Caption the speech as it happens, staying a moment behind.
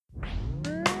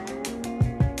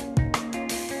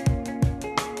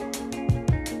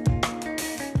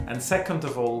And second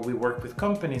of all, we work with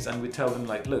companies and we tell them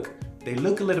like, look, they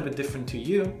look a little bit different to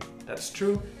you. That's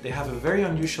true. They have a very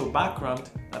unusual background.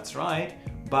 That's right.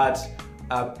 But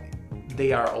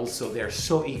they are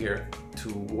so eager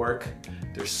to work.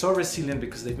 They're so resilient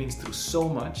because they've been through so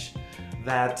much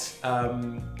that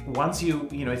once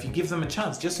if you give them a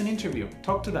chance, just an interview,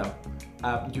 talk to them,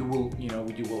 you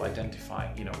will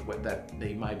identify, that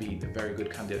they might be a very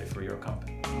good candidate for your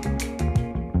company.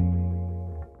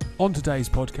 On today's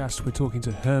podcast, we're talking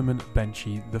to Herman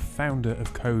Benchy, the founder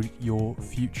of Code Your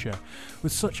Future.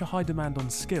 With such a high demand on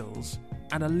skills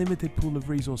and a limited pool of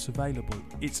resource available,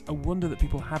 it's a wonder that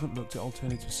people haven't looked at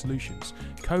alternative solutions.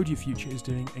 Code Your Future is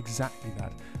doing exactly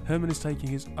that. Herman is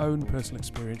taking his own personal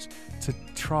experience to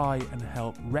try and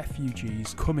help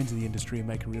refugees come into the industry and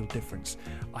make a real difference.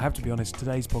 I have to be honest,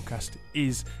 today's podcast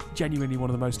is genuinely one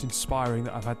of the most inspiring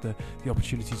that I've had the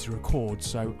opportunity to record,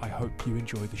 so I hope you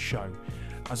enjoy the show.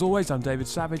 As always, I'm David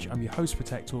Savage. I'm your host for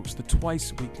Tech Talks, the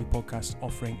twice-weekly podcast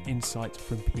offering insight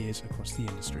from peers across the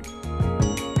industry.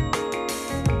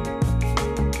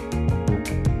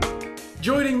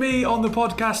 Joining me on the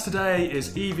podcast today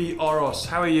is Evie Oros.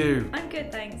 How are you? I'm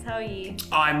good, thanks. How are you?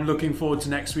 I'm looking forward to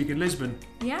next week in Lisbon.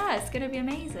 Yeah, it's going to be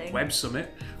amazing. Web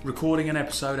Summit. Recording an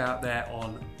episode out there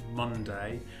on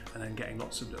Monday and then getting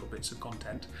lots of little bits of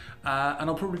content. And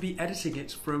I'll probably be editing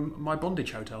it from my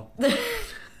bondage hotel.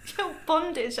 Your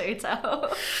bondage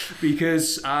hotel?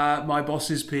 Because my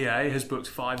boss's PA has booked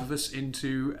 5 of us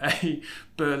into a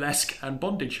burlesque and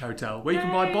bondage hotel where you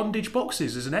can buy bondage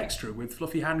boxes as an extra with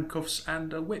fluffy handcuffs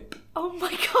and a whip. Oh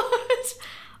my god!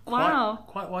 Wow.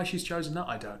 Quite why she's chosen that,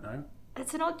 I don't know.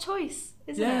 It's an odd choice,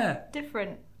 isn't it?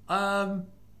 Different. Do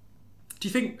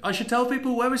you think I should tell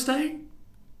people where we're staying?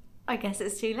 I guess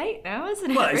it's too late now,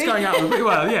 isn't it? Well, it's going out.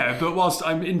 Well, yeah, but whilst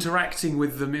I'm interacting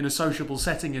with them in a sociable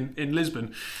setting in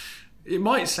Lisbon, it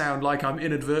might sound like I'm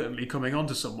inadvertently coming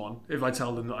onto someone if I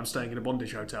tell them that I'm staying in a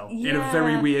bondage hotel in a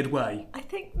very weird way. I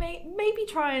think maybe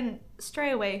try and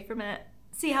stray away from it.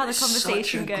 See how the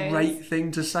conversation goes. Such a great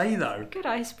thing to say, though. Good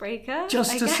icebreaker.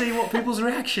 Just to see what people's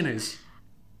reaction is.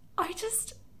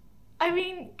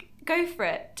 Go for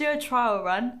it. Do a trial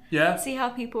run. Yeah. See how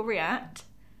people react.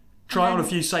 Try on a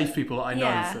few safe people that I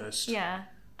know first. Yeah,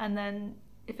 and then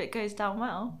if it goes down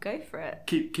well, go for it.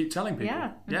 Keep telling people.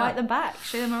 Yeah, invite them back,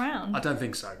 show them around. I don't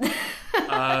think so.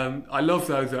 I love,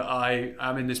 though, that I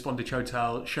am in this bondage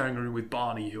hotel sharing a room with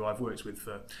Barney, who I've worked with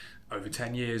for over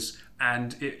 10 years,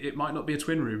 and it might not be a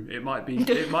twin room. It might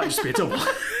just be a double.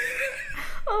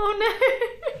 Oh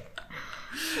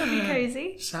no. That'd be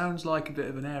crazy. Sounds like a bit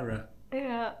of an error.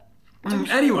 Yeah.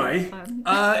 Anyway,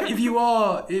 if you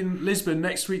are in Lisbon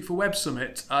next week for Web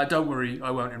Summit, don't worry, I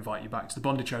won't invite you back to the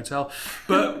bondage hotel.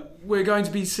 But we're going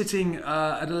to be sitting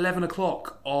at 11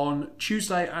 o'clock on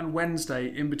Tuesday and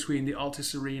Wednesday in between the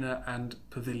Altis Arena and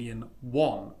Pavilion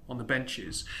 1 on the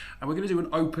benches. And we're going to do an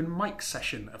open mic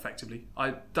session, effectively.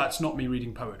 That's not me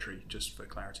reading poetry, just for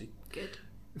clarity. Good.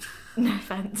 No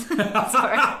offence.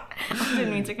 Sorry, I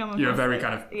didn't mean to come on. You're very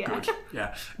kind of good.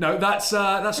 Yeah. No, that's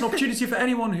an opportunity for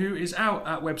anyone who is out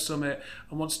at Web Summit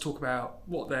and wants to talk about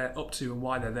what they're up to and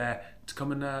why they're there to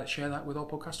come and share that with our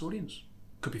podcast audience.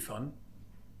 Could be fun.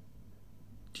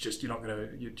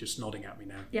 You're just nodding at me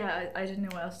now. Yeah, I didn't know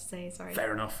what else to say, sorry.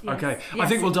 Fair enough. Yes. Okay. Yes, I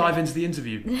think we'll dive into the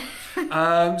interview.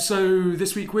 So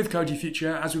this week with Code Your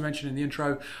Future, as we mentioned in the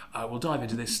intro, we'll dive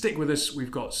into this. Stick with us. We've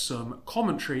got some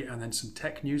commentary and then some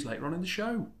tech news later on in the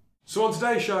show. So on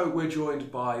today's show, we're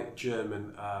joined by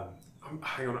German.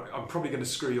 Hang on, I'm probably going to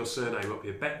screw your surname up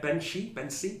here. Benchy?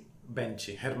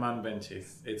 Herman Benchy.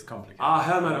 It's complicated.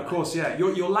 Herman, of course, yeah.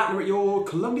 You're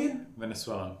Colombian?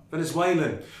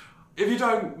 Venezuelan. If you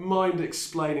don't mind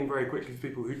explaining very quickly for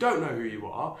people who don't know who you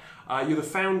are, you're the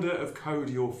founder of Code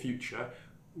Your Future.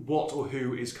 What or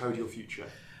who is Code Your Future?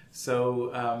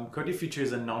 So Code Your Future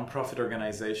is a non-profit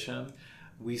organization.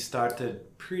 We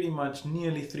started pretty much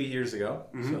nearly 3 years ago,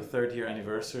 so 3rd year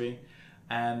anniversary.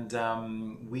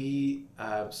 And we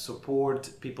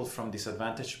support people from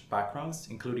disadvantaged backgrounds,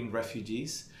 including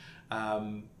refugees,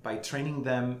 by training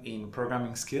them in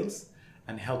programming skills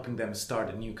and helping them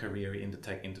start a new career in the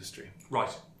tech industry.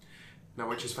 Right. Now,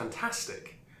 which is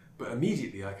fantastic, but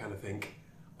immediately I kind of think,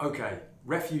 okay,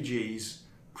 refugees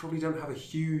probably don't have a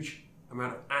huge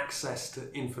amount of access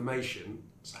to information,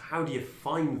 so how do you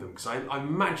find them? Because I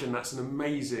imagine that's an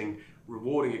amazing,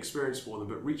 rewarding experience for them,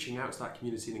 but reaching out to that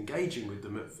community and engaging with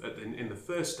them in the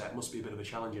first step must be a bit of a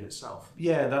challenge in itself.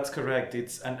 Yeah, that's correct.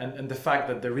 It's and the fact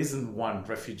that there isn't one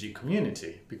refugee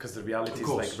community, because the reality is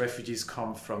like refugees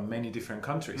come from many different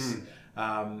countries.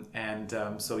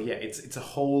 So yeah, it's a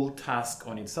whole task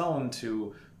on its own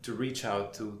to reach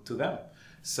out to them.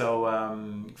 So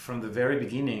from the very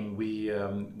beginning, we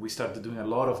started doing a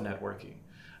lot of networking.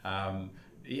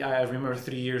 I remember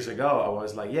 3 years ago, I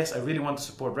was like, yes, I really want to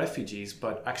support refugees,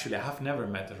 but actually I have never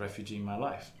met a refugee in my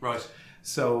life. Right.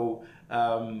 So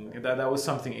that was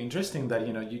something interesting that,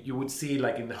 you would see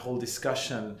like in the whole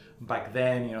discussion back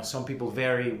then, some people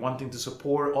very wanting to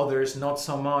support, others not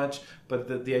so much.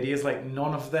 But the idea is like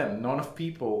none of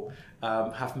people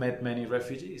have met many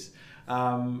refugees.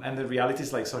 And the reality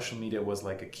is like social media was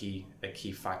like a key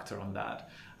factor on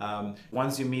that.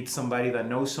 Once you meet somebody that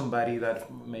knows somebody that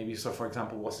maybe, so for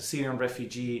example, was a Syrian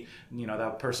refugee,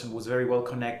 that person was very well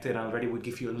connected and already would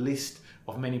give you a list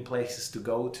of many places to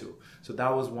go to. So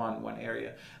that was one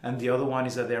area. And the other one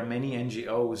is that there are many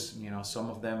NGOs, some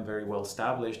of them very well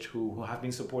established, who have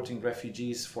been supporting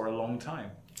refugees for a long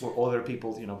time, or other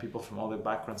people, people from other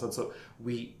backgrounds. And so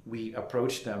we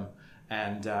approached them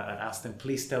and asked them,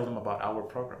 please tell them about our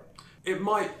program. It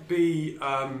might be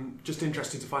just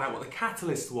interesting to find out what the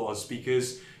catalyst was,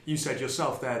 because you said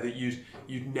yourself there that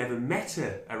you'd never met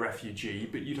a refugee,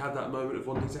 but you'd had that moment of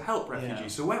wanting to help refugees. Yeah.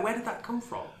 So where did that come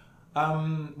from?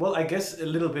 Well, I guess a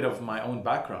little bit of my own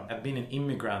background. I've been an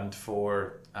immigrant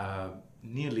for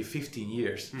nearly 15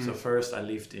 years. So first I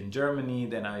lived in Germany,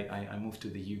 then I moved to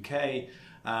the UK.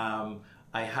 I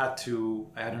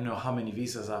don't know how many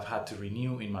visas I've had to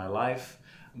renew in my life.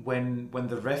 When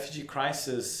the refugee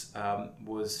crisis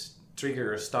was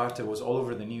started, was all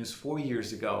over the news 4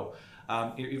 years ago,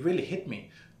 it really hit me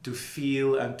to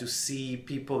feel and to see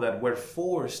people that were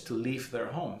forced to leave their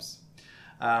homes.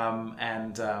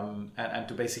 And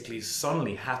to basically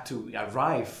suddenly had to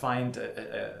find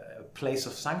a place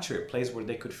of sanctuary, a place where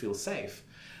they could feel safe.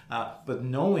 But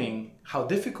knowing how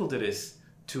difficult it is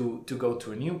to go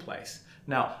to a new place.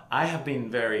 Now, I have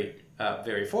been very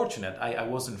fortunate. I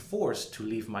wasn't forced to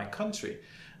leave my country.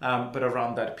 But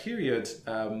around that period,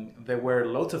 there were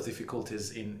lots of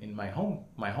difficulties in my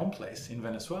home place in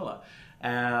Venezuela,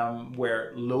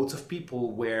 where loads of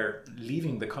people were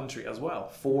leaving the country as well,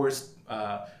 forced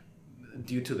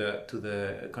due to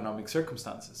the economic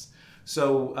circumstances.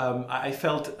 So I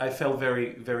felt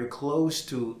very, very close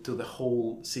to the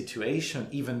whole situation,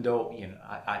 even though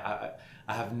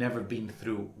I have never been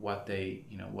through what they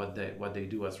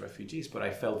do as refugees, but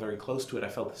I felt very close to it. I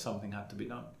felt that something had to be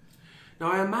done.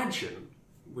 Now, I imagine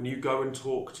when you go and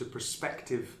talk to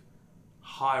prospective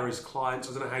hirers, clients,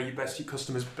 I don't know how your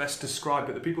customers best describe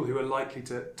it, the people who are likely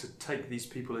to take these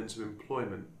people into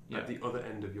employment at the other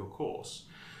end of your course,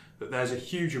 that there's a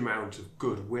huge amount of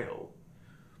goodwill.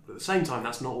 But at the same time,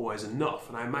 that's not always enough.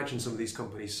 And I imagine some of these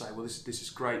companies say, well, this is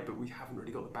great, but we haven't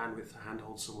really got the bandwidth to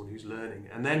handhold someone who's learning.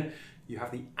 And then you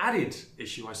have the added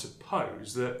issue, I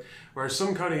suppose, that whereas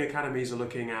some coding academies are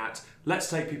looking at, let's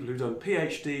take people who've done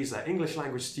PhDs, they're English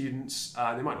language students,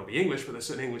 they might not be English, but they're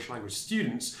certainly English language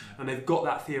students, and they've got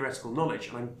that theoretical knowledge.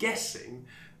 And I'm guessing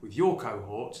with your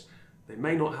cohort, they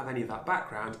may not have any of that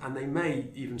background, and they may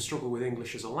even struggle with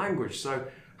English as a language. So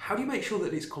how do you make sure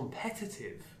that it's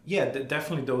competitive? Yeah,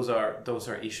 definitely those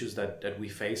are issues that we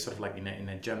face sort of like in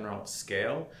a general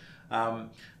scale.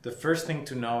 The first thing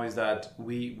to know is that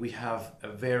we have a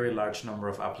very large number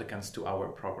of applicants to our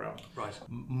program. Right.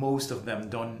 Most of them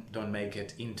don't make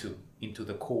it into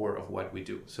the core of what we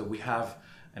do. So we have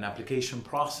an application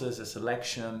process, a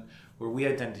selection, where we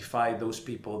identify those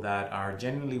people that are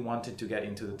genuinely wanting to get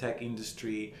into the tech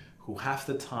industry, who have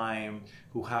the time,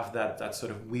 who have that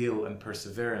sort of will and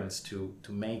perseverance to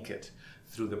make it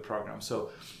through the program.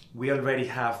 So we already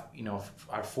have,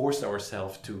 are forced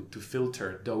ourselves to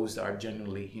filter those that are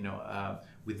genuinely,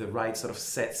 with the right sort of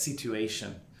set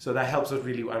situation. So that helps us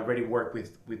really already work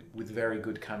with very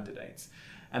good candidates.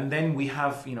 And then we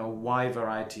have, a wide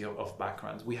variety of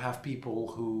backgrounds. We have people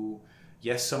who,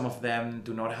 yes, some of them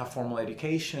do not have formal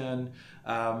education,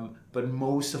 but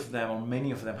most of them, or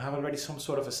many of them, have already some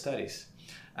sort of a studies.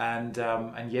 And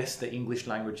yes, the English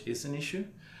language is an issue,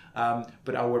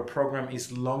 but our program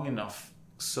is long enough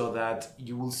so that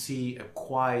you will see a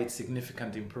quite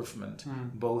significant improvement,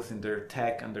 both in their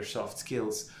tech and their soft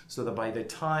skills, so that by the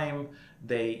time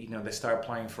they start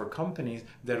applying for companies,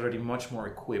 they're already much more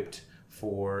equipped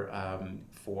for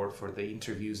the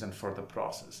interviews and for the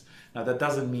process. Now that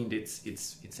doesn't mean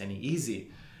it's any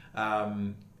easy.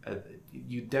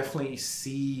 You definitely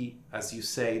see, as you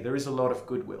say, there is a lot of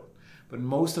goodwill, but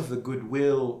most of the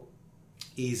goodwill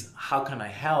is how can I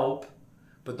help,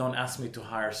 but don't ask me to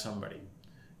hire somebody.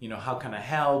 How can I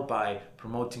help by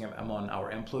promoting it among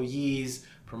our employees,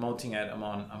 promoting it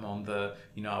among the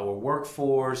our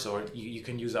workforce, or you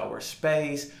can use our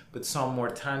space, but some more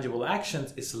tangible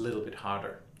actions is a little bit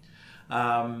harder.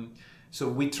 So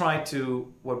what we try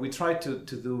to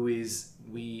do is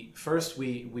we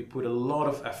put a lot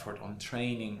of effort on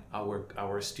training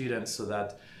our students so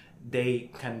that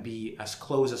they can be as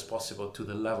close as possible to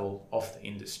the level of the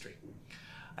industry.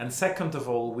 And second of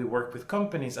all, we work with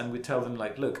companies and we tell them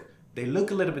like, look, they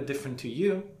look a little bit different to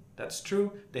you. That's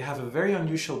true. They have a very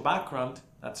unusual background.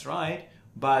 That's right.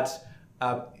 But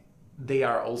they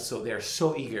are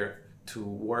so eager to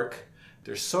work.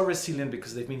 They're so resilient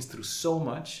because they've been through so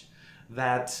much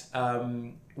that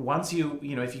once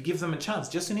if you give them a chance,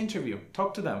 just an interview,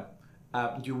 talk to them,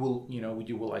 you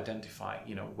will identify,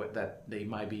 that they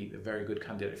might be a very good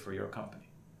candidate for your company.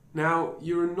 Now,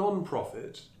 you're a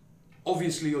non-profit.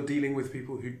 Obviously, you're dealing with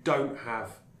people who don't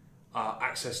have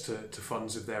access to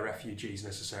funds of their refugees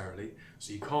necessarily,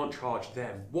 so you can't charge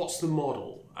them. What's the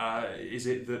model? Is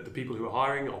it that the people who are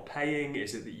hiring are paying?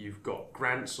 Is it that you've got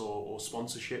grants or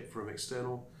sponsorship from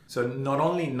external? So not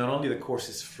only the course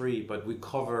is free, but we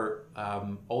cover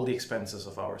all the expenses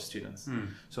of our students.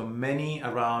 So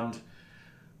around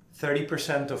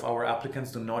 30% of our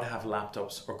applicants do not have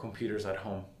laptops or computers at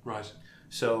home. Right.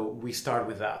 So we start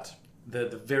with that.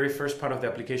 The very first part of the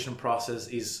application process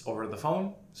is over the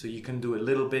phone. So you can do a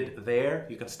little bit there.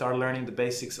 You can start learning the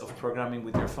basics of programming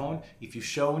with your phone. If you've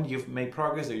shown you've made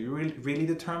progress, that you're really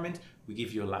determined, we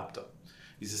give you a laptop.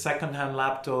 It's a second-hand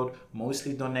laptop,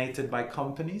 mostly donated by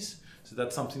companies. So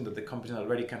that's something that the company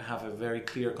already can have a very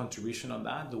clear contribution on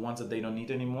that. The ones that they don't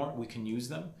need anymore, we can use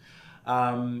them.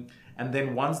 And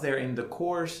then once they're in the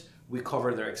course, we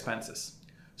cover their expenses.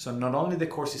 So not only the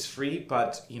course is free,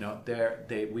 but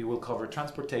we will cover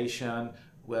transportation.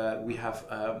 We have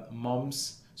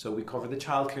moms, so we cover the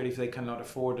childcare if they cannot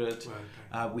afford it.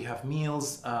 Right, okay. We have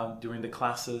meals during the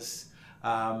classes,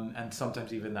 and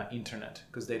sometimes even the internet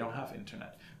because they don't have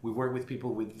internet. We work with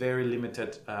people with very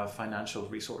limited financial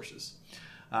resources.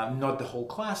 Not the whole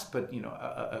class, but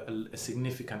a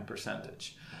significant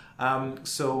percentage.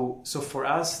 So for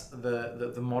us,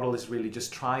 the model is really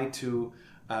just try to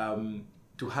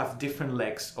have different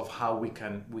legs of how we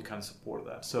can support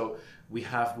that. So we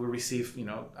receive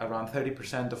around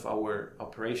 30% of our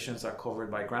operations are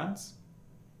covered by grants,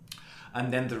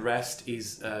 and then the rest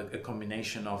is a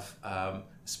combination of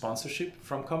sponsorship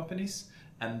from companies,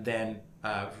 and then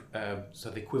so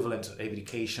the equivalent of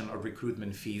education or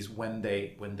recruitment fees when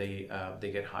they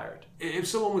get hired. If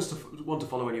someone was to want to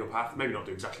follow in your path, maybe not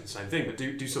do exactly the same thing, but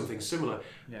do something similar,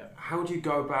 how do you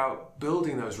go about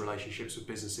building those relationships with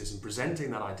businesses and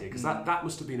presenting that idea? Because that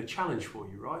must have been a challenge for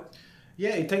you, right?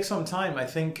 Yeah, it takes some time. I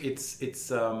think it's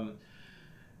I'm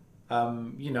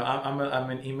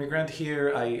an immigrant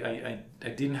here. I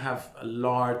didn't have a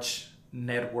large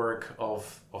network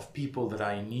of people that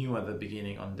I knew at the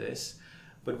beginning on this.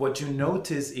 But what you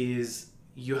notice is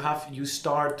you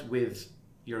start with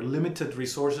your limited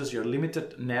resources, your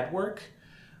limited network,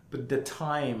 but the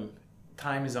time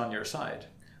is on your side.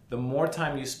 The more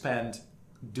time you spend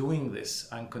doing this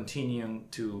and continuing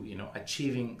to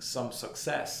achieving some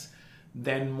success,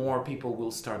 then more people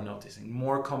will start noticing.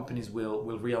 More companies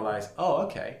will realize, oh,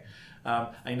 okay.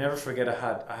 I never forget I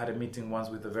had a meeting once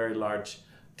with a very large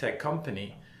tech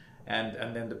company,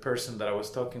 and then the person that I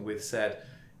was talking with said,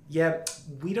 yeah,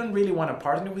 we don't really want to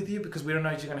partner with you because we don't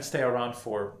know if you're going to stay around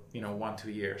for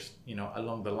 1-2 years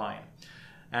along the line.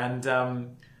 And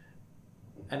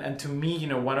to me,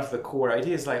 one of the core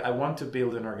ideas, like I want to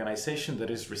build an organization that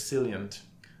is resilient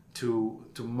to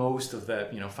most of the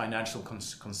financial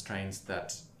constraints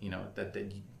that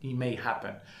may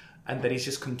happen, and that it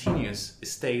just continues, it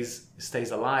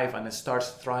stays alive, and it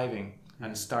starts thriving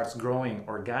and starts growing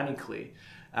organically,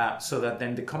 so that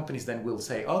then the companies then will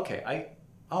say, okay, I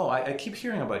keep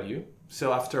hearing about you.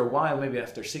 So after a while, maybe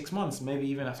after 6 months, maybe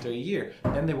even after a year,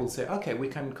 then they will say, okay, we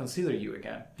can consider you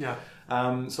again. Yeah.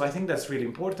 So I think that's really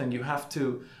important. You have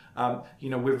to,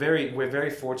 we're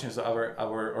very fortunate that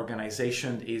our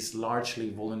organization is largely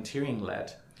volunteering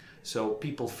led. So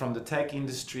people from the tech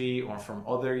industry or from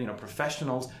other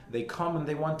professionals, they come and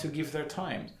they want to give their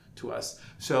time to us.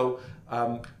 So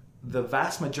the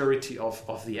vast majority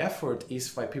of the effort is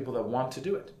by people that want to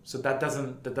do it. So that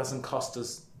doesn't cost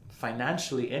us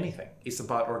financially anything. It's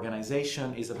about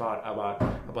organization. It's about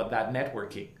that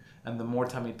networking. And the more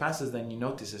time it passes, then you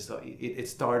notice it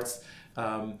starts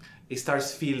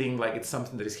feeling like it's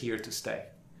something that is here to stay.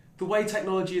 The way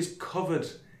technology is covered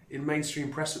in mainstream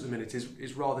press at the minute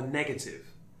is rather negative.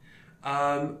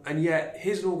 And yet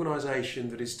here's an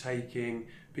organisation that is taking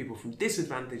people from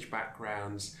disadvantaged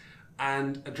backgrounds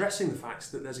and addressing the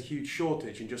fact that there's a huge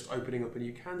shortage and just opening up a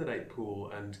new candidate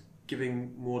pool and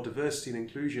giving more diversity and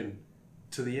inclusion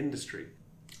to the industry.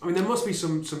 I mean, there must be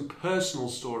some personal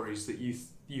stories that you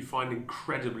you find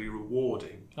incredibly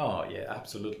rewarding. Oh yeah,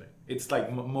 absolutely. It's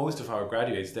like most of our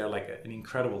graduates, they're like an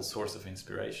incredible source of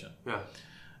inspiration. Yeah.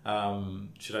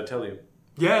 Should I tell you?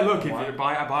 Yeah, look,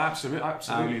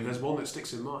 absolutely. There's one that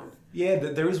sticks in mind. Yeah,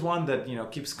 there is one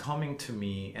that keeps coming to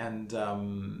me, and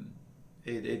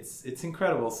it's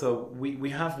incredible. So we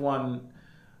have one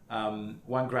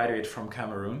graduate from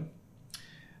Cameroon.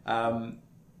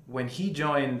 When he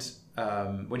joined,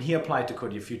 when he applied to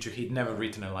Code Your Future, he'd never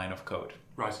written a line of code.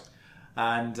 Right.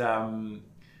 And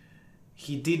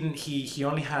he didn't. He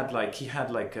only had he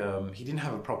didn't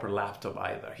have a proper laptop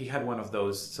either. He had one of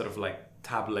those sort of like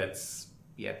tablets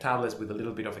with a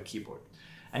little bit of a keyboard.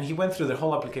 And he went through the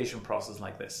whole application process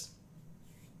like this.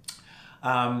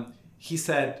 He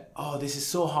said, "Oh, this is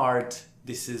so hard.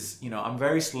 This is, I'm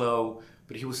very slow,"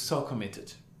 but he was so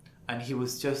committed. And he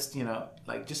was just,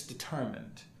 just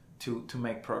determined to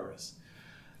make progress.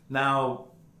 Now,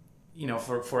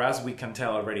 for us, we can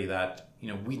tell already that,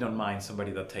 we don't mind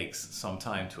somebody that takes some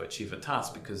time to achieve a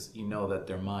task, because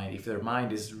that if their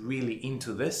mind is really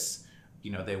into this,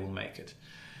 they will make it.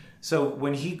 So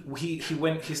when he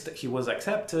was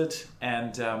accepted,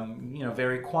 and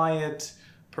very quiet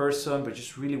person, but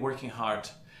just really working hard.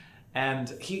 And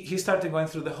he started going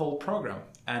through the whole program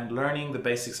and learning the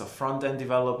basics of front-end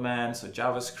development, so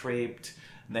JavaScript.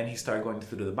 And then he started going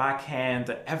through the back end,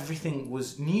 and everything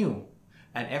was new.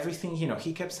 And everything,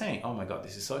 he kept saying, "Oh my God,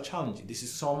 this is so challenging. This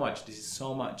is so much.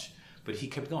 But he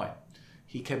kept going.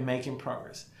 He kept making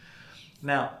progress.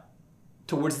 Now,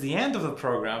 towards the end of the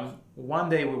program, one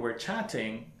day we were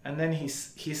chatting, and then he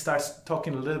starts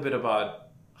talking a little bit about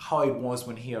how it was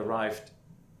when he arrived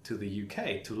to the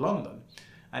UK, to London.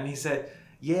 And he said,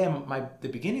 "Yeah, the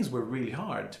beginnings were really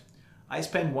hard. I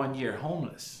spent 1 year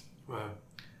homeless." Wow.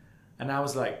 And I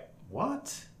was like,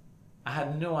 "What?" I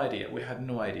had no idea. We had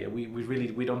no idea. We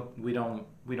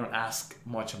don't ask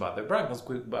much about their backgrounds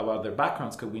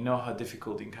because we know how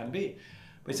difficult it can be.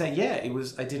 But he said, "Yeah, it was.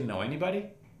 I didn't know anybody.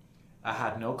 I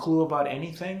had no clue about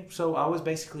anything. So I was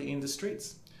basically in the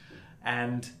streets."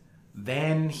 And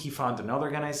then he found another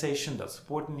organization that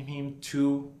supported him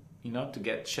to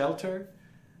get shelter.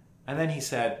 And then he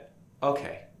said,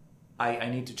 "Okay, I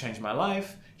need to change my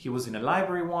life." He was in a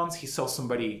library once. He saw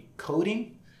somebody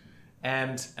coding,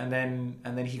 and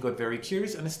then he got very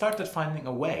curious and started finding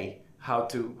a way how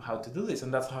to do this.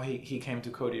 And that's how he came to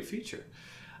Code Your Future.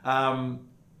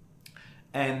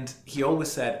 And he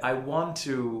always said, I want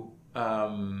to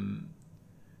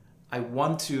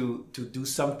do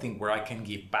something where I can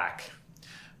give back,"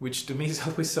 which to me is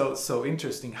always so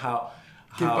interesting. How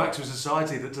back to a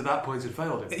society that to that point had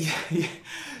failed him. Yeah.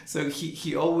 So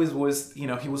he always was,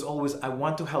 he was always, I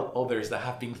want to help others that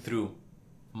have been through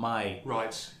my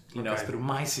through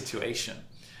my situation.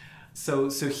 So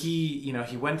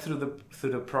he went through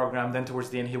the program. Then towards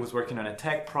the end, he was working on a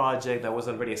tech project that was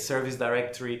already a service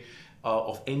directory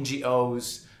of NGOs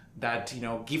that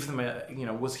give them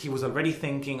he was already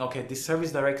thinking, okay, this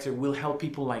service directory will help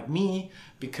people like me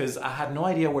because I had no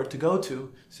idea where to go to,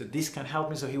 so this can help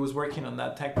me. So he was working on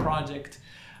that tech project,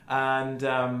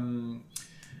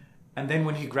 and then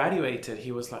when he graduated,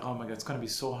 he was like, "Oh my God, it's gonna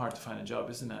be so hard to find a job,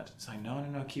 isn't it?" It's like,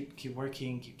 no, keep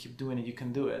working, keep doing it, you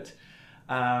can do it.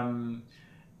 And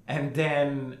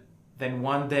then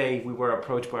one day we were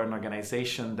approached by an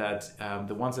organization that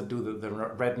the ones that do the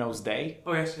Red Nose Day.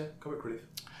 Oh yes, yeah,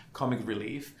 Comic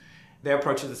Relief. They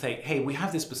approached us and say, "Hey, we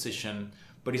have this position,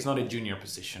 but it's not a junior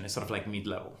position. It's sort of like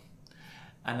mid-level."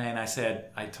 And then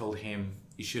I told him,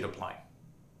 "You should apply."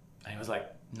 And he was like,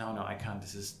 No, I can't.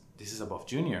 This is above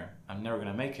junior. I'm never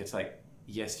gonna make it." It's like,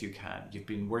 yes, you can. You've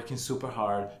been working super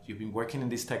hard. You've been working in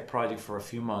this tech project for a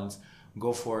few months.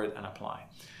 Go for it and apply.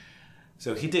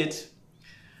 So he did.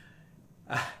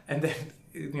 And then,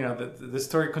 the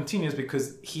story continues because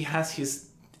he has his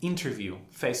interview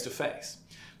face to face.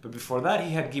 But before that,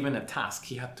 he had given a task.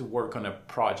 He had to work on a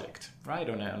project, right?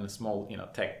 On a small,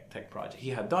 tech project. He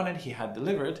had done it. He had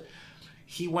delivered.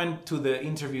 He went to the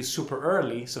interview super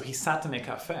early, so he sat in a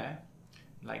cafe,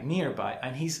 like nearby,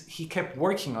 and he kept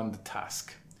working on the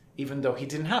task, even though he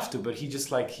didn't have to. But he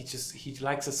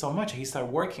likes it so much. He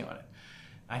started working on it,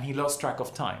 and he lost track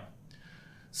of time,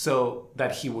 so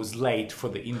that he was late for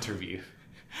the interview.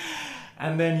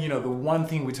 And then, the one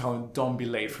thing we told him, don't be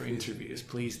late for interviews,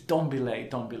 please. Don't be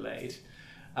late.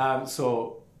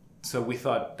 So we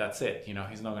thought, that's it.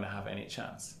 He's not going to have any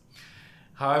chance.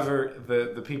 However,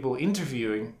 the people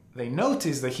interviewing, they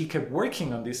noticed that he kept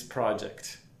working on this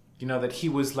project. That he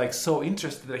was so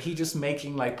interested that he just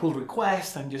making pull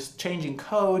requests and just changing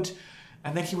code.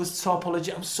 And then he was so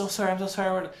apologetic. I'm so sorry.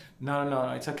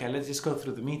 No, it's okay. Let's just go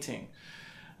through the meeting.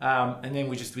 And then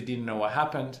we didn't know what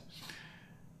happened.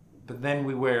 but then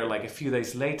we were like a few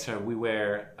days later, we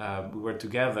were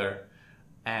together,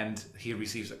 and he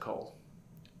receives a call,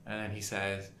 and then he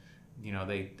says,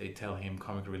 they tell him,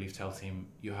 Comic Relief tells him,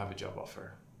 you have a job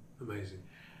offer. Amazing.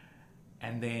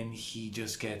 And then he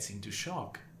just gets into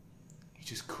shock. He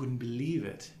just couldn't believe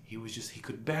it. He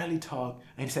could barely talk.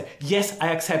 And he said, yes,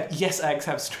 I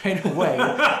accept straight away.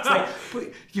 It's like,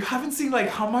 but you haven't seen like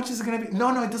how much is it going to be? No,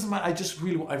 it doesn't matter.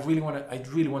 I really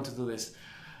want to do this.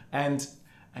 And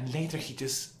later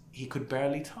he could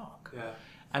barely talk. Yeah.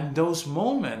 And those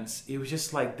moments, it was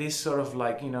just like this sort of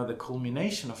like, the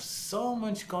culmination of so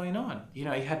much going on.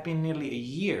 It had been nearly a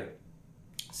year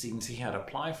since he had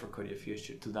applied for Code Your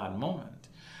Future to that moment.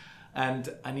 And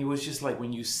it was just like,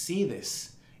 when you see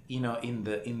this, in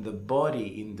the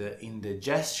body, in the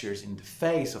gestures, in the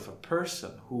face of a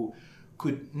person who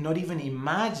could not even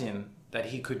imagine that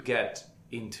he could get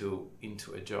into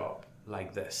a job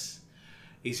like this,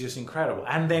 it's just incredible.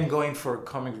 And then going for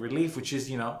Comic Relief, which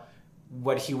is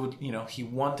what he would he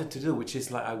wanted to do, which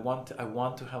is like, I want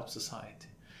to help society.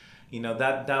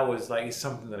 That was like, it's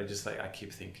something that I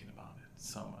keep thinking about it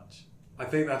so much. I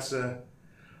think that's a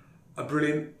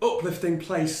brilliant, uplifting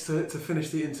place to finish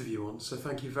the interview on. So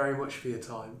thank you very much for your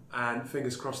time, and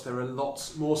fingers crossed there are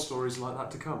lots more stories like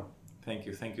that to come. Thank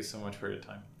you so much for your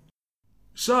time.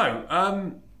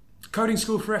 So, coding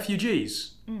school for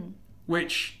refugees,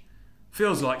 which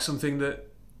feels like something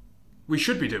that we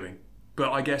should be doing,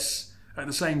 but I guess at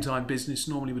the same time business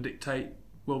normally would dictate,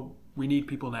 well, we need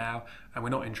people now and we're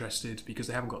not interested because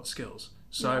they haven't got the skills.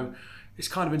 So it's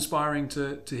kind of inspiring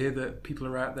to hear that people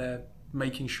are out there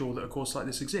making sure that a course like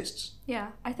this exists.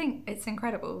 Yeah, I think it's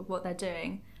incredible what they're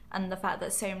doing, and the fact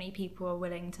that so many people are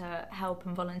willing to help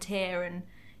and volunteer and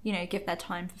give their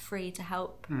time for free to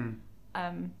help,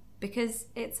 because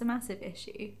it's a massive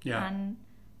issue. And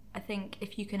I think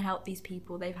if you can help these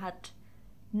people, they've had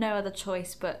no other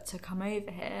choice but to come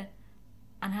over here.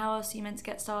 And how else are you meant to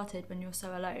get started when you're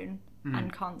so alone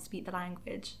and can't speak the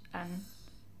language? And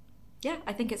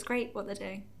I think it's great what they're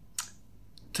doing.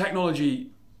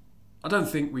 Technology, I don't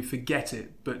think we forget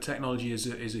it, but technology is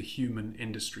a human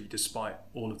industry, despite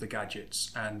all of the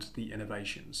gadgets and the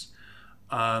innovations.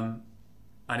 And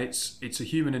it's a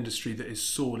human industry that is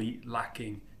sorely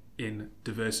lacking in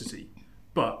diversity.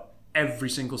 But every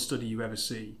single study you ever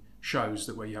see shows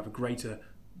that where you have a greater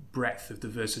breadth of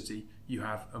diversity, you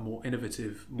have a more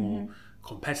innovative, more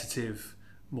competitive,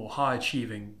 more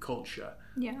high-achieving culture.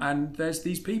 Yeah. And there's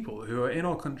these people who are in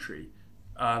our country,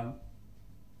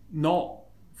 not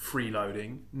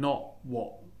freeloading, not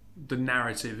what the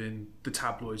narrative in the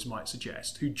tabloids might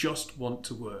suggest, who just want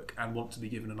to work and want to be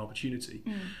given an opportunity.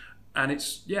 And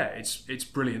it's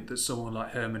brilliant that someone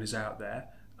like Herman is out there,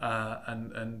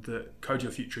 and that Code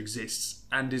Your Future exists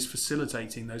and is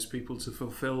facilitating those people to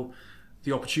fulfill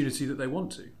the opportunity that they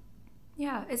want to.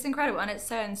 Yeah, it's incredible, and it's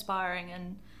so inspiring,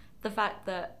 and the fact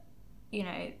that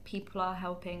people are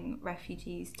helping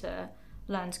refugees to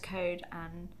learn to code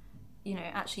and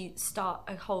actually start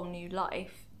a whole new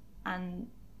life, and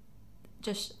it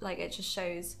just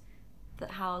shows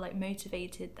that how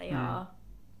motivated they are,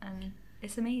 and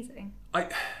it's amazing.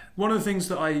 One of the things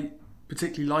that I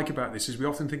particularly like about this is we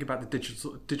often think about the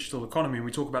digital economy, and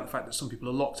we talk about the fact that some people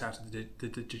are locked out of the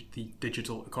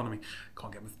digital economy.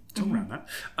 Can't get my tongue around that.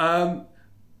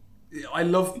 I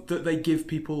love that they give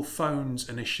people phones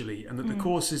initially, and that the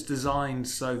course is designed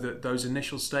so that those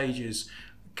initial stages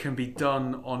can be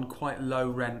done on quite low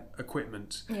rent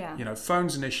equipment. Yeah.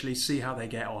 Phones initially, see how they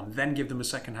get on, then give them a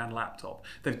second-hand laptop.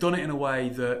 They've done it in a way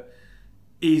that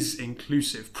is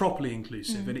inclusive, properly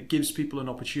inclusive, and it gives people an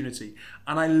opportunity.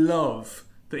 And I love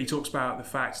that he talks about the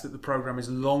fact that the program is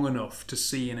long enough to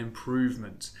see an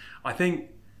improvement. I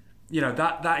think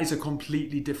that is a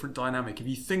completely different dynamic. If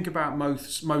you think about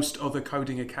most other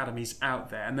coding academies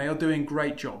out there, and they are doing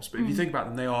great jobs, but if you think about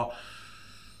them, they are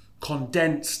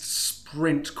condensed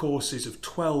sprint courses of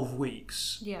 12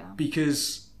 weeks. Yeah.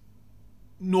 Because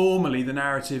normally the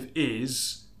narrative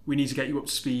is, we need to get you up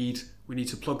to speed, we need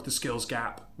to plug the skills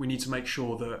gap, we need to make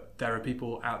sure that there are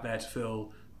people out there to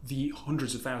fill the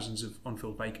hundreds of thousands of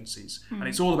unfilled vacancies. And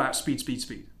it's all about speed.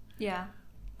 Yeah.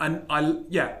 And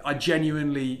I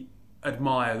genuinely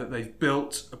admire that they've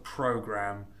built a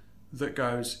program that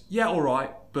goes, all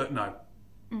right, but no.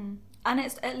 And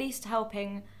it's at least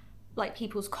helping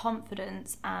people's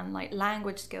confidence and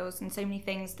language skills and so many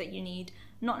things that you need,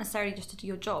 not necessarily just to do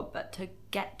your job, but to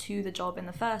get to the job in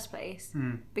the first place.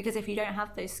 Because if you don't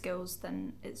have those skills,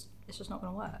 then it's just not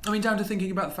going to work. I mean, down to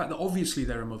thinking about the fact that obviously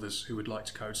there are mothers who would like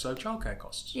to code, so childcare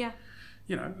costs. Yeah.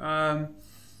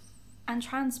 And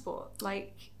transport,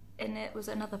 and it was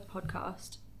another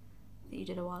podcast that you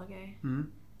did a while ago.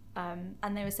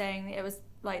 and they were saying it was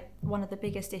like one of the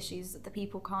biggest issues that the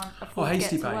people can't afford to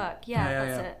hasty get to pay. work.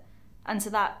 That's it. And so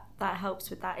that helps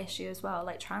with that issue as well,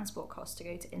 like transport costs to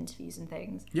go to interviews and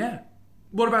things. Yeah.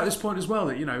 What about this point as well,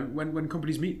 that, you know, when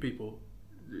companies meet people,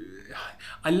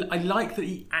 I like that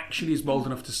he actually is bold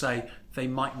enough to say they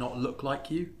might not look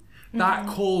like you. That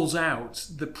calls out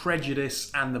the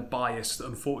prejudice and the bias that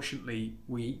unfortunately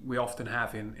we often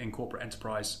have in corporate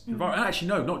enterprise environment. Actually,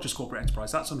 no, not just corporate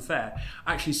enterprise. That's unfair.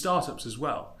 Actually, startups as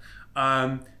well.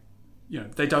 You know,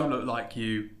 they don't look like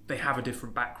you. They have a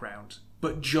different background.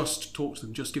 But just talk to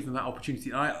them. Just give them that opportunity.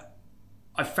 And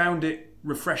I found it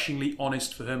refreshingly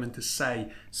honest for Herman to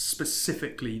say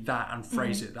specifically that and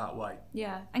phrase it that way.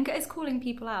 Yeah, and it's calling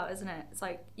people out, isn't it? It's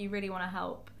like, you really want to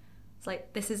help. It's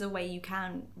like, this is a way you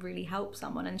can really help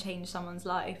someone and change someone's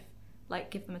life.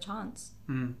 Like, give them a chance.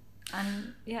 And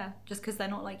yeah, just because they're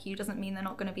not like you doesn't mean they're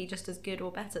not going to be just as good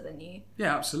or better than you.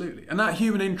 Yeah, absolutely. And that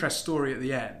human interest story at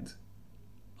the end,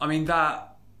 I mean,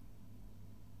 that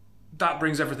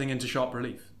brings everything into sharp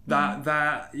relief.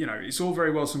 That you know, it's all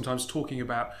very well sometimes talking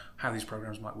about how these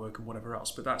programs might work and whatever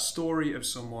else, but that story of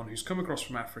someone who's come across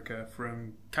from Africa,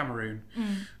 from Cameroon,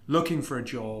 looking for a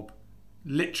job,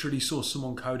 literally saw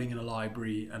someone coding in a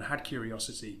library and had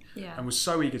curiosity and was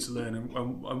so eager to learn,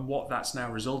 and what that's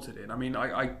now resulted in. I mean,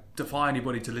 I defy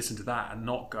anybody to listen to that and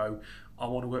not go, I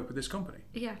want to work with this company.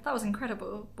 Yeah, that was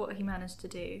incredible what he managed to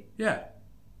do. Yeah.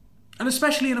 And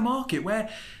especially in a market where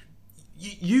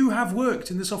you have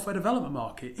worked in the software development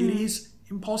market, it is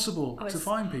impossible to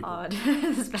find people. Hard.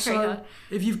 It's very hard.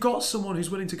 If you've got someone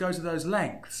who's willing to go to those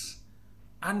lengths,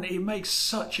 and it makes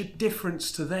such a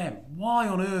difference to them, why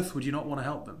on earth would you not want to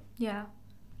help them? Yeah.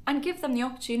 And give them the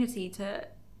opportunity to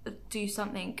do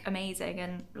something amazing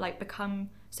and like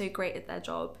become so great at their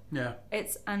job. Yeah.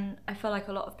 And I feel like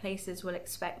a lot of places will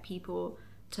expect people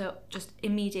to just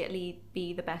immediately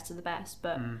be the best of the best,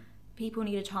 but people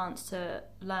need a chance to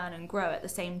learn and grow at the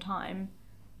same time,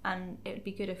 and it would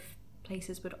be good if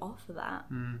places would offer that.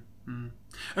 And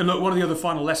look, one of the other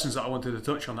final lessons that I wanted to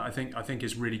touch on that I think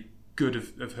is really good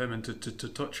of Herman to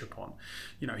touch upon.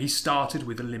 You know, he started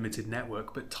with a limited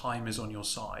network, but time is on your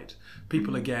side.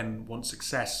 People again want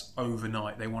success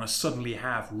overnight. They want to suddenly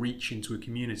have reach into a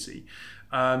community.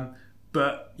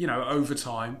 But you know, over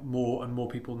time, more and more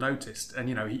people noticed. And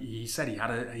you know, he said he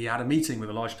had a meeting with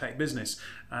a large tech business,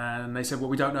 and they said, "Well,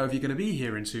 we don't know if you're going to be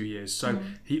here in 2 years." So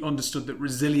he understood that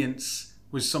resilience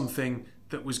was something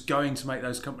that was going to make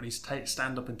those companies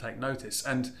stand up and take notice.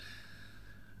 And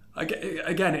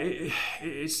again,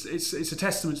 it's a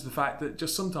testament to the fact that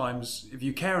just sometimes, if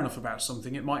you care enough about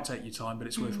something, it might take you time, but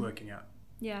it's worth working at.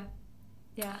 Yeah,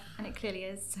 and it clearly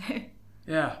is. So.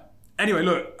 Yeah. Anyway,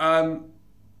 look.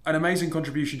 An amazing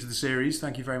contribution to the series.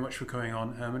 Thank you very much for coming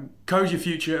on, Herman. Code Your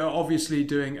Future are obviously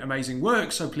doing amazing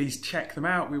work, so please check them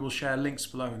out. We will share links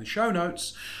below in the show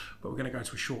notes, but we're going to go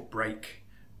to a short break,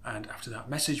 and after that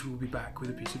message, we'll be back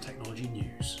with a piece of technology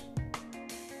news.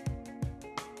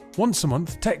 Once a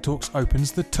month, Tech Talks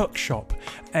opens the Tuck Shop,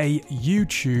 a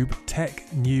YouTube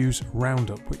tech news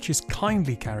roundup, which is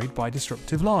kindly carried by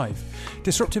Disruptive Live.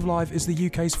 Disruptive Live is the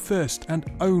UK's first and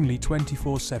only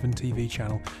 24/7 TV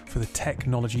channel for the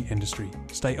technology industry.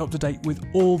 Stay up to date with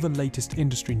all the latest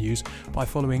industry news by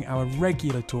following our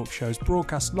regular talk shows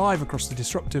broadcast live across the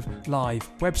Disruptive Live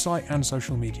website and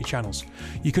social media channels.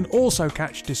 You can also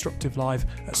catch Disruptive Live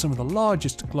at some of the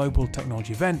largest global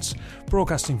technology events,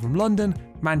 broadcasting from London,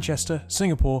 Manchester,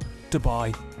 Singapore,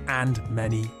 Dubai, and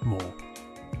many more.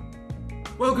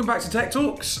 Welcome back to Tech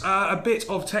Talks. A bit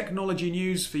of technology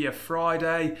news for your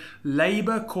Friday.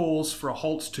 Labour calls for a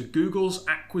halt to Google's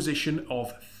acquisition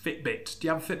of Fitbit. Do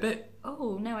you have a Fitbit?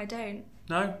 Oh, no, I don't.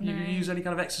 No? You No. use any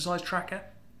kind of exercise tracker?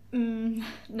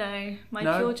 No. My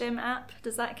No? Pure Gym app,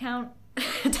 does that count?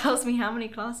 It tells me how many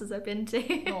classes I've been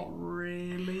to. Not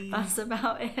really. That's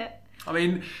about it. I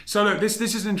mean, so look, this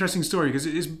is an interesting story because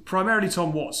it is primarily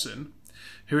Tom Watson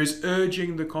who is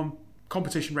urging the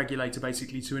competition regulator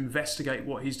basically to investigate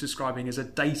what he's describing as a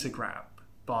data grab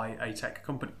by a tech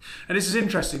company. And this is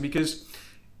interesting because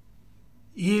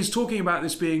he is talking about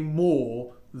this being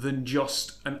more than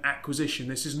just an acquisition.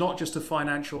 This is not just a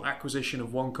financial acquisition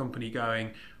of one company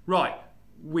going, right,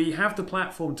 we have the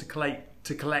platform to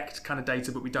collect kind of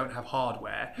data, but we don't have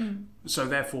hardware. So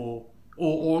therefore,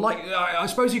 or like, I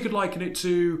suppose you could liken it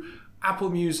to Apple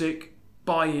Music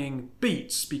buying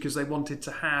Beats because they wanted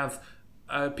to have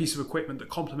a piece of equipment that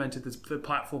complemented the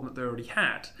platform that they already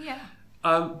had. Yeah.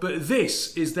 But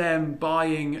this is them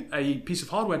buying a piece of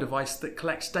hardware device that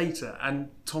collects data, and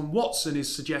Tom Watson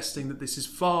is suggesting that this is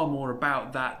far more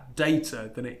about that data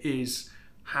than it is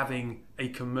having a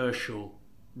commercial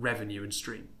revenue and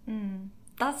stream.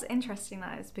 That's interesting,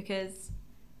 that is, because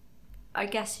I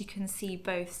guess you can see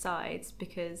both sides,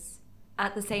 because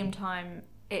at the same time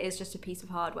it is just a piece of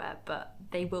hardware, but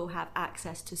they will have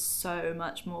access to so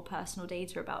much more personal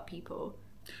data about people.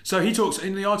 So he talks,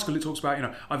 in the article, it talks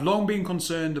about, I've long been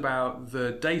concerned about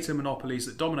the data monopolies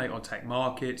that dominate our tech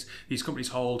market. These companies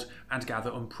hold and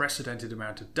gather unprecedented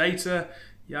amount of data,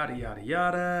 yada, yada,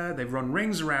 yada. They've run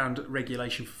rings around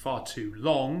regulation for far too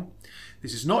long.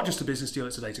 This is not just a business deal,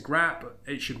 it's a data grab.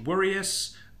 It should worry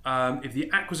us. If the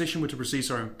acquisition were to proceed,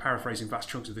 sorry, I'm paraphrasing vast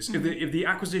chunks of this. If the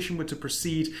acquisition were to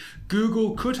proceed,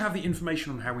 Google could have the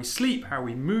information on how we sleep, how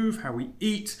we move, how we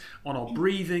eat, on our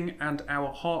breathing and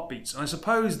our heartbeats. And I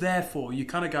suppose, therefore, you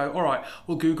kind of go, all right,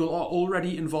 well, Google are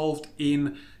already involved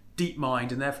in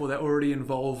DeepMind, and therefore they're already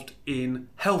involved in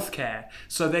healthcare.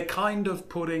 So they're kind of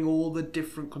putting all the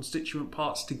different constituent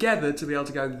parts together to be able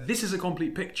to go, this is a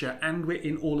complete picture, and we're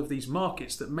in all of these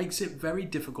markets. That makes it very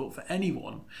difficult for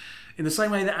anyone. In the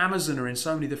same way that Amazon are in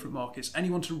so many different markets,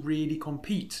 anyone to really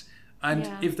compete. And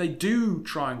if they do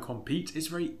try and compete, it's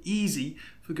very easy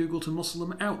for Google to muscle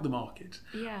them out the market.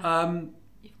 Yeah.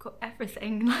 You've got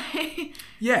everything.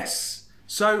 Yes.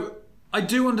 So I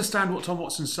do understand what Tom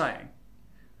Watson's saying,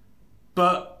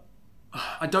 but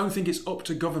I don't think it's up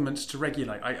to governments to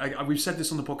regulate. We've said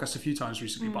this on the podcast a few times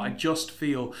recently, but I just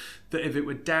feel that if it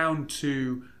were down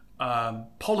to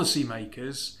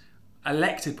policymakers,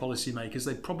 elected policymakers,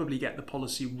 they'd probably get the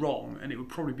policy wrong, and it would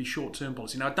probably be short-term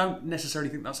policy. Now, I don't necessarily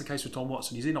think that's the case with Tom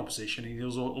Watson. He's in opposition, and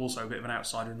he's also a bit of an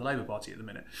outsider in the Labour Party at the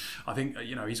minute. I think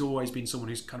he's always been someone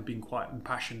who's kind of been quite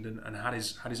impassioned and had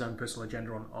his own personal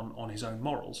agenda on his own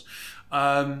morals.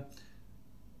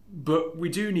 But we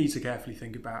do need to carefully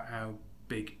think about how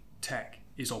big tech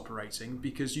is operating,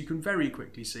 because you can very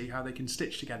quickly see how they can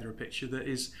stitch together a picture that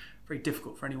is very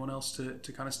difficult for anyone else to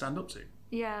kind of stand up to.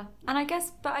 Yeah, and I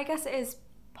guess it is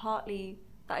partly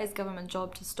that is government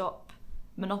job to stop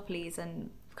monopolies and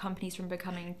companies from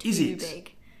becoming too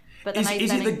big. But then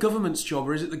is it the government's job,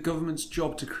 or is it the government's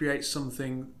job to create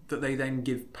something that they then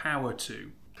give power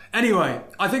to? Anyway,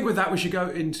 I think with that we should go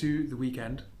into the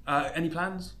weekend. Any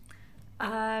plans?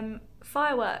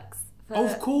 Fireworks.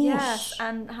 Of course. Yes,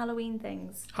 and Halloween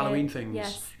things. Halloween things.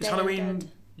 Yes. Is Halloween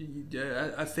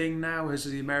a thing now? Is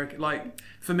the American,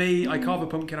 for me, I carve a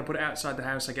pumpkin, I put it outside the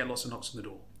house, I get lots of knocks on the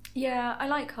door. Yeah, I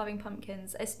like carving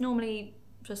pumpkins. It's normally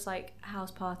just like a house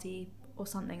party or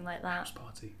something like that. House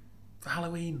party for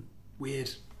Halloween. Weird.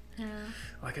 Yeah.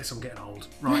 I guess I'm getting old.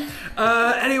 Right.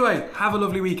 Anyway, have a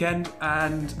lovely weekend,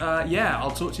 and I'll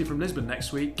talk to you from Lisbon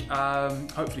next week.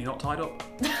 Hopefully not tied up.